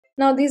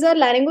Now, these are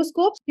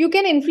laryngoscopes. You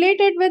can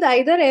inflate it with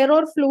either air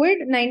or fluid.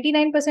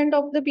 99%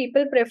 of the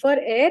people prefer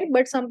air,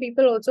 but some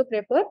people also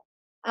prefer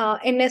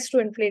NS to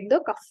inflate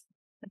the cuff.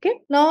 Okay.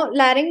 Now,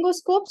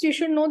 laryngoscopes, you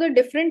should know the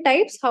different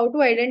types, how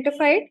to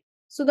identify it.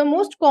 So, the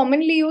most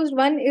commonly used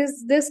one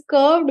is this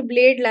curved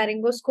blade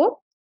laryngoscope.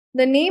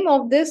 The name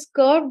of this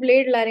curved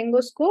blade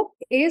laryngoscope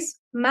is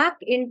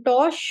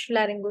Macintosh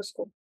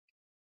laryngoscope.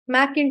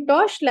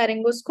 Macintosh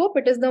laryngoscope,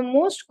 it is the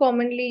most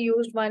commonly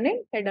used one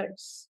in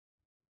adults.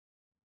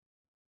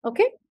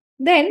 Okay.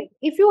 Then,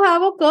 if you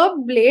have a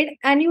curved blade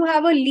and you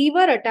have a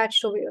lever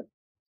attached over here,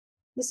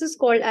 this is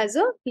called as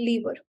a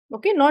lever.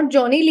 Okay, not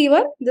Johnny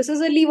lever. This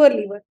is a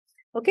lever.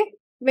 Okay,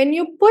 when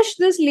you push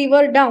this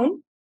lever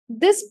down,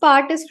 this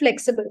part is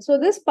flexible. So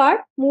this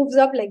part moves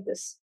up like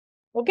this.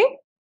 Okay,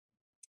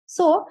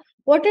 so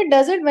what it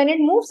does it when it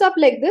moves up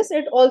like this,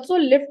 it also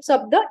lifts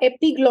up the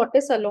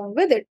epiglottis along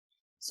with it.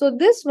 So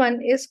this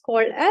one is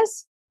called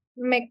as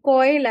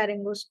McCoy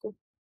laryngoscope.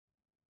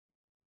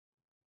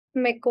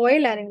 McCoy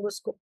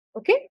laryngoscope.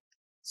 Okay.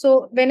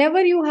 So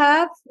whenever you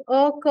have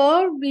a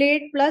curved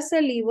blade plus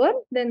a lever,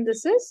 then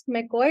this is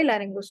McCoy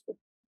laryngoscope.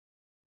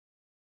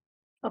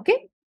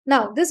 Okay.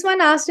 Now, this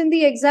one asked in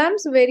the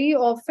exams very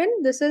often.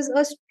 This is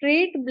a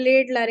straight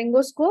blade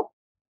laryngoscope.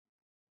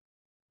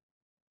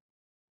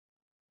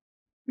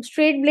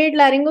 Straight blade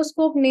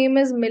laryngoscope name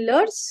is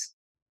Miller's.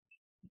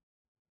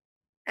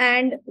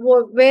 And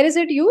where is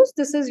it used?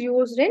 This is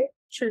used in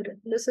children.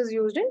 This is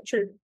used in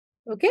children.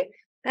 Okay.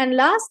 And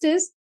last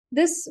is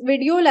this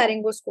video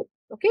laryngoscope.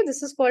 Okay,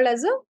 this is called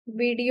as a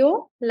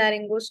video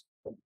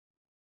laryngoscope.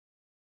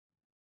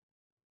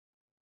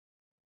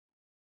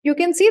 You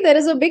can see there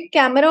is a big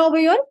camera over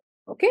here.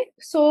 Okay,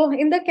 so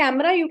in the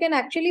camera, you can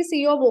actually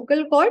see your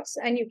vocal cords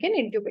and you can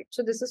intubate.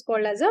 So this is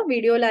called as a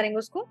video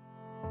laryngoscope.